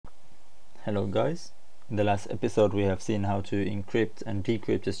Hello guys, in the last episode we have seen how to encrypt and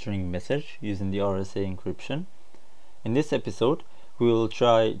decrypt a string message using the RSA encryption. In this episode we will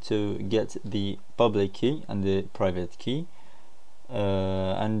try to get the public key and the private key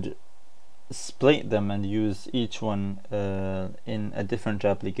and split them and use each one in a different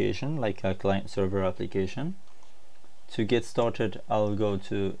application, like a client-server application. To get started, I'll go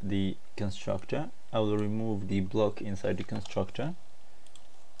to the constructor. I will remove the block inside the constructor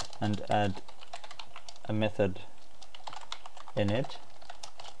and add a method in it.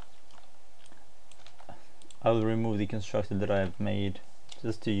 I will remove the constructor that I have made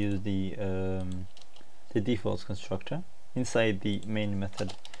just to use the default constructor. Inside the main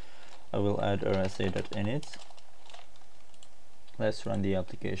method I will add RSA.init. Let's run the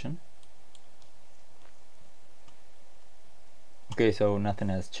application. Okay, so nothing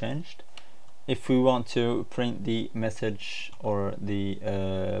has changed. If we want to print the message or the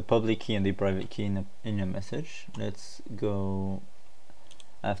public key and the private key in a message, let's go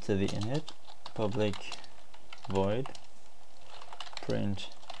after the init, public void print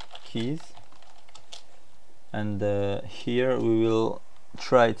keys, and here we will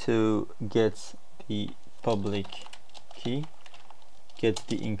try to get the public key, get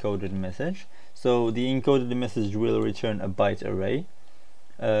the encoded message. So the encoded message will return a byte array.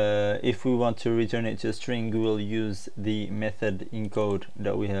 If we want to return it to a string, we will use the method encode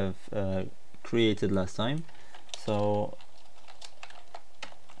that we have created last time. So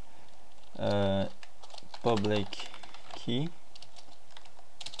public key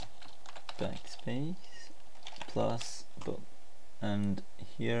backspace plus, and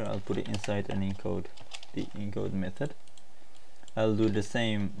here I'll put it inside and encode the encode method. I'll do the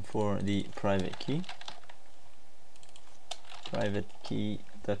same for the private key, private key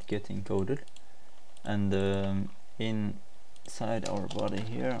that get encoded, and inside our body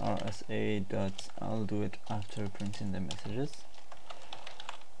here RSA dot, I'll do it after printing the messages,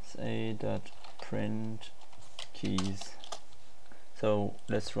 RSA dot print keys. So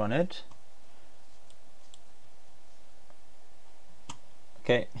let's run it.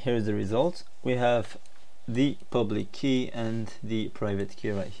 Okay, here's the result. We have the public key and the private key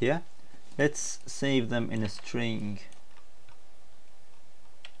right here. Let's save them in a string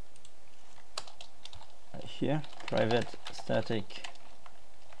right here, private static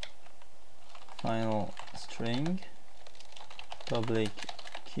final string public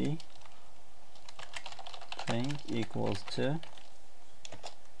key string equals to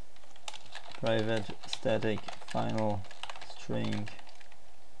private static final string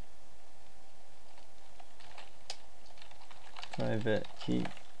private key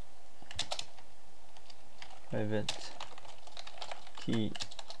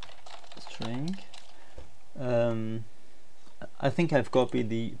string. I think I've copied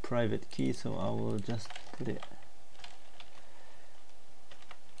the private key, so I will just put it,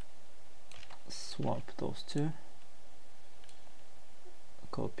 swap those two,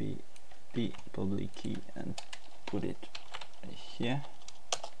 copy the public key and put it here.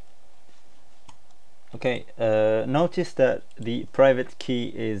 Okay, notice that the private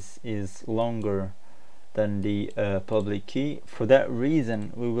key is longer than the public key. For that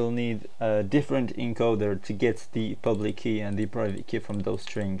reason we will need a different encoder to get the public key and the private key from those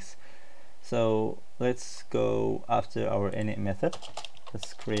strings. So let's go after our init method.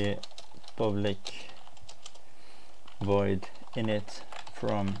 Let's create public void init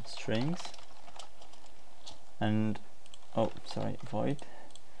from strings, and void,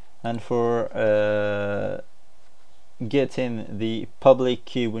 and for getting the public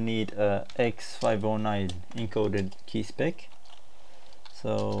key we need a X509 encoded key spec.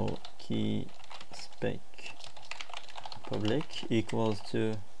 So key spec public equals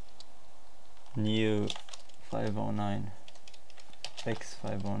to new 509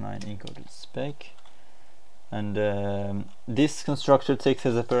 X509 encoded spec, and this constructor takes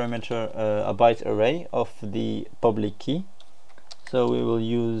as a parameter a byte array of the public key. So we will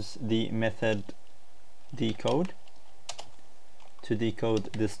use the method decode to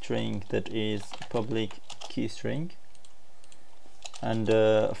decode the string that is public key string, and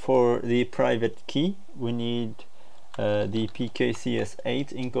for the private key we need the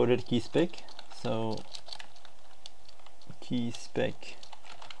PKCS8 encoded key spec. So key spec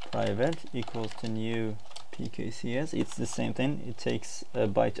private equals to new PKCS. It's the same thing, it takes a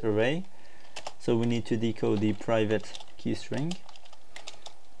byte array, so we need to decode the private key string,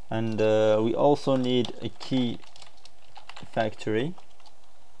 and we also need a key factory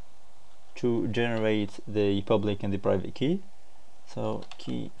to generate the public and the private key. So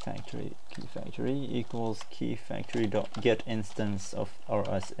key factory equals key factory dot get instance of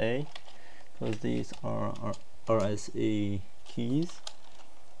RSA because these are RSA keys,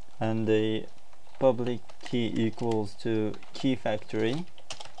 and the public key equals to key factory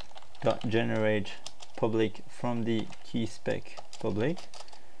dot generate public from the key spec public,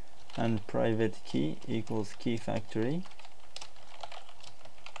 and private key equals key factory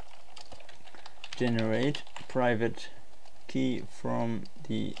generate private key from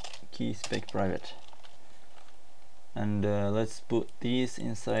the key spec private. And let's put these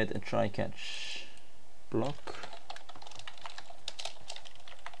inside a try catch block.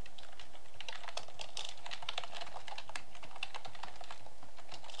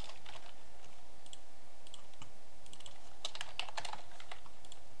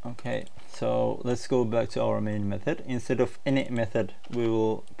 Okay, so let's go back to our main method. Instead of init method, we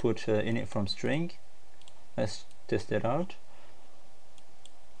will put init from string. Let's test it out.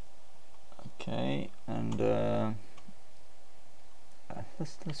 Okay, and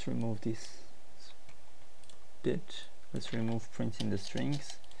let's remove this bit. Let's remove printing the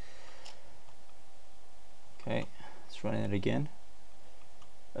strings. Okay, let's run it again.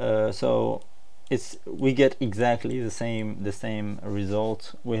 So we get exactly the same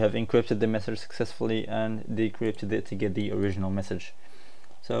result. We have encrypted the message successfully and decrypted it to get the original message.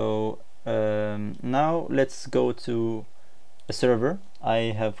 So now let's go to a server.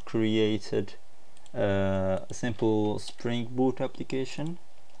 I have created a simple Spring Boot application,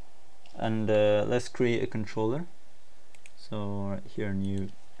 and let's create a controller. So right here, new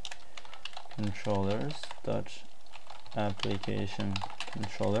controllers dot application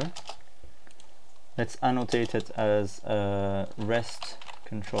controller. Let's annotate it as a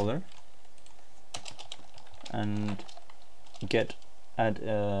RestController and add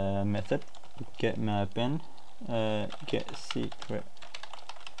a method, get mapin, get secret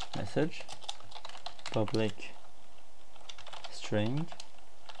message, public string,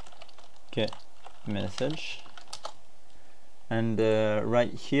 get message, and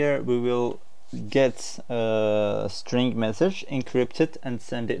right here we will get a string message, encrypt it, and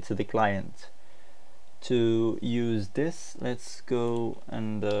send it to the client. To use this, let's go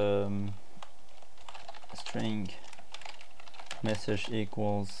and string message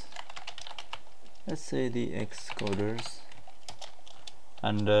equals, let's say, the excoders,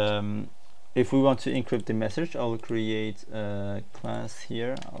 and if we want to encrypt the message, I'll create a class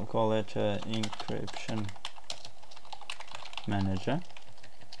here. I'll call it encryption manager,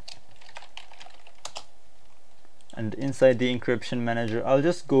 and inside the encryption manager I'll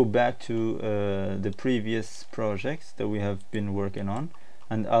just go back to the previous projects that we have been working on,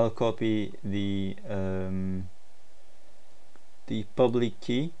 and I'll copy the public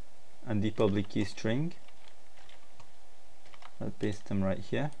key and the public key string. I'll paste them right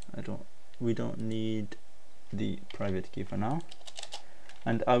here. We don't need the private key for now,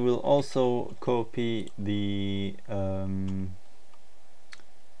 and I will also copy the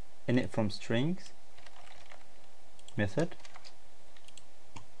init from strings method,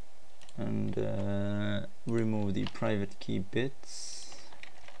 and remove the private key bits,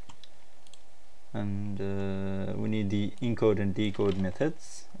 and we need the encode and decode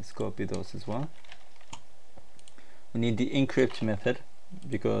methods. Let's copy those as well. We need the encrypt method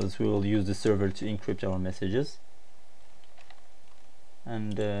because we will use the server to encrypt our messages,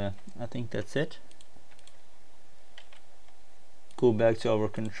 and I think that's it. Go back to our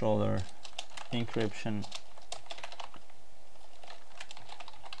controller, encryption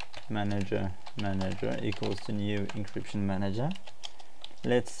manager equals to new encryption manager.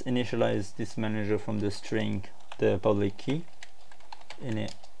 Let's initialize this manager from the string, the public key,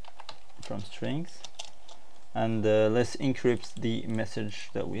 init from strings, and let's encrypt the message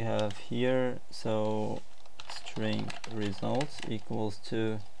that we have here. So string results equals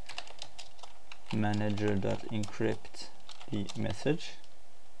to manager.encrypt the message,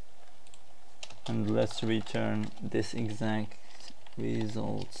 and let's return this exact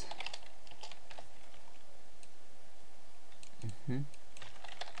result.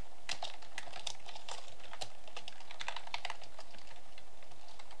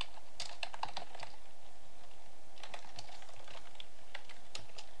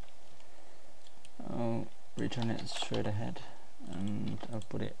 I'll return it straight ahead, and I'll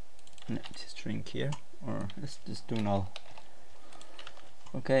put it an empty string here, or let's just do null.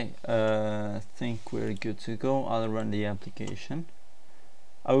 Okay, I think we're good to go. I'll run the application.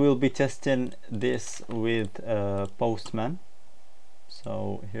 I will be testing this with Postman.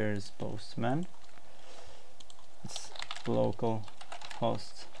 So here's Postman. It's local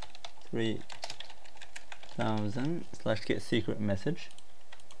host 3000 / get secret message.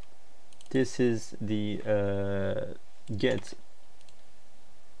 This is the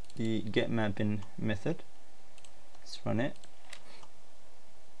the getMapping method. Let's run it.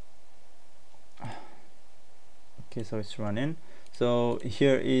 Okay, so it's running. So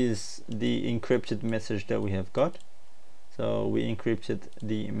here is the encrypted message that we have got. So we encrypted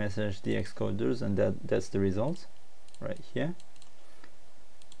the message, the excoders, and that's the result right here.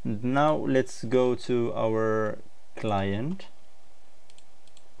 And now let's go to our client.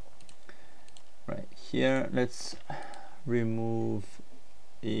 Right here, let's remove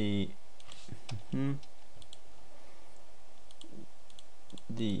the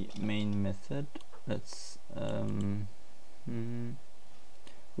main method. Let's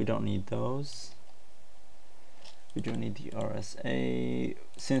we don't need those. We don't need the RSA.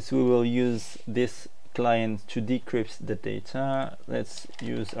 Since we will use this client to decrypt the data, let's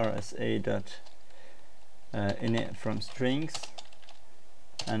use RSA.init from strings,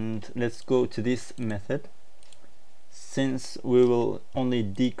 and let's go to this method. Since we will only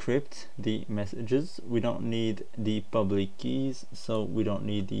decrypt the messages, we don't need the public keys, so we don't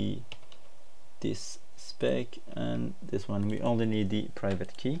need this spec and this one. We only need the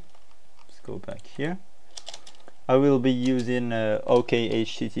private key. Let's go back here. I will be using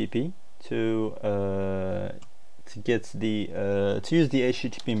OkHttp to get the to use the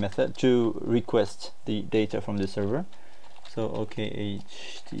HTTP method to request the data from the server. So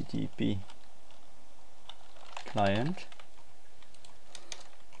OkHttp client.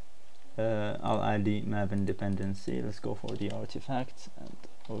 I'll add the Maven dependency. Let's go for the artifact and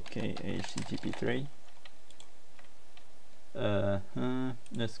OkHttp3.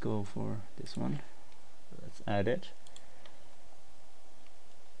 Let's go for this one. Let's add it,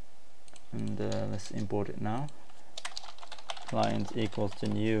 and let's import it now. Client equals to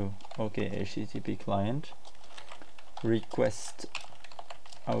new OkHttp client. Request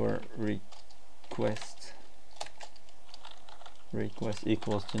our request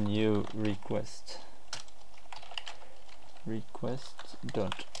equals to new request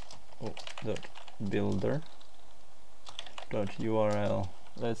dot builder dot URL.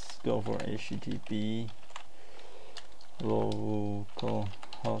 Let's go for HTTP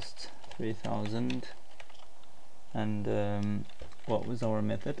localhost 3000, and what was our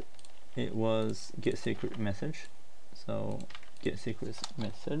method? It was get secret message. So get secret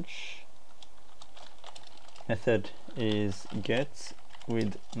message method is get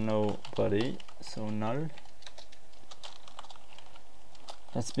with no body, so null.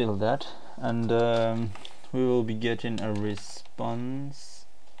 Let's build that, and we will be getting a response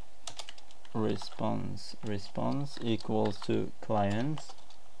equals to clients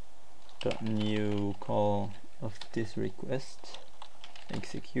dot new call of this request,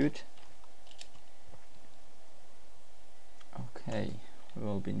 execute. Okay, we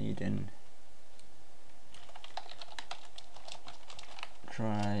will be needing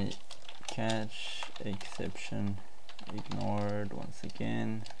try catch exception ignored once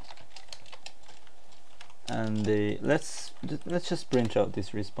again, and let's just print out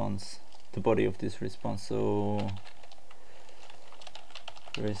this response, the body of this response. So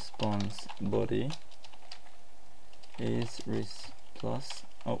response body is plus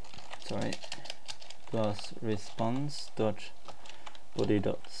response dot body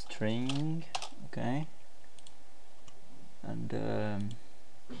dot string. Okay, and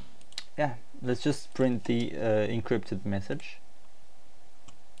yeah, let's just print the encrypted message.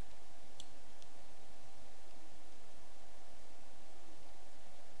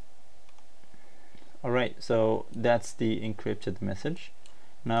 Alright, so that's the encrypted message.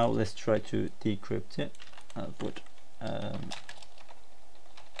 Now let's try to decrypt it. I'll put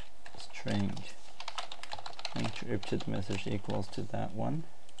string encrypted message equals to that one,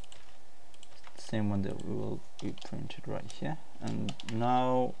 same one that we will be printed right here. And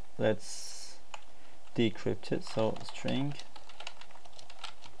now let's decrypt it. So string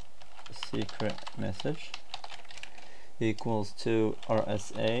secret message equals to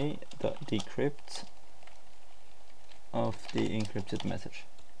RSA.decrypt of the encrypted message,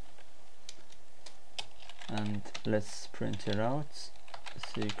 and let's print it out.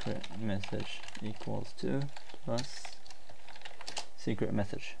 Secret message equals to plus secret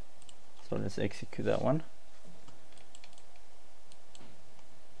message. So let's execute that one.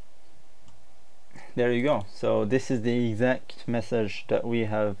 There you go. So this is the exact message that we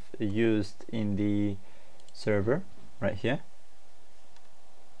have used in the server right here.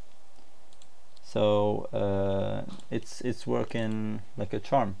 So it's working like a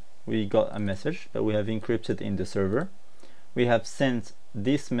charm. We got a message that we have encrypted in the server. We have sent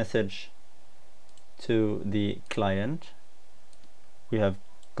this message to the client. We have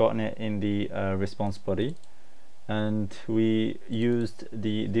gotten it in the response body, and we used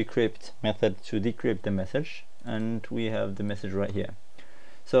the decrypt method to decrypt the message, and we have the message right here.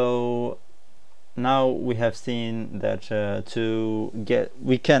 So now we have seen that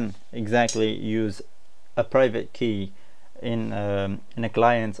we can exactly use a private key in a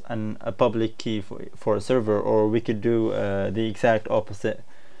client and a public key for a server, or we could do the exact opposite.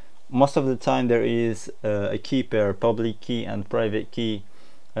 Most of the time there is a key pair, public key and private key,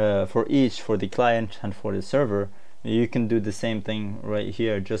 for each, for the client and for the server. You can do the same thing right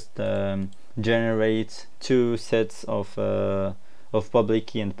here. Just generate two sets of public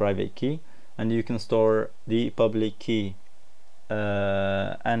key and private key, and you can store the public key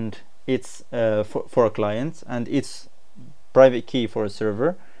and it's for a client, and its private key for a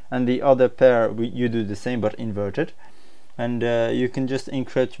server, and the other pair you do the same but inverted, and you can just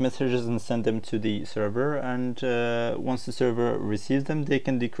encrypt messages and send them to the server, and once the server receives them, they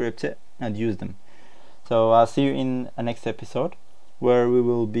can decrypt it and use them. So I'll see you in a next episode, where we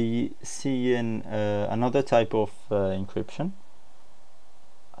will be seeing another type of encryption.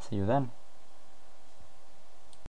 I'll see you then.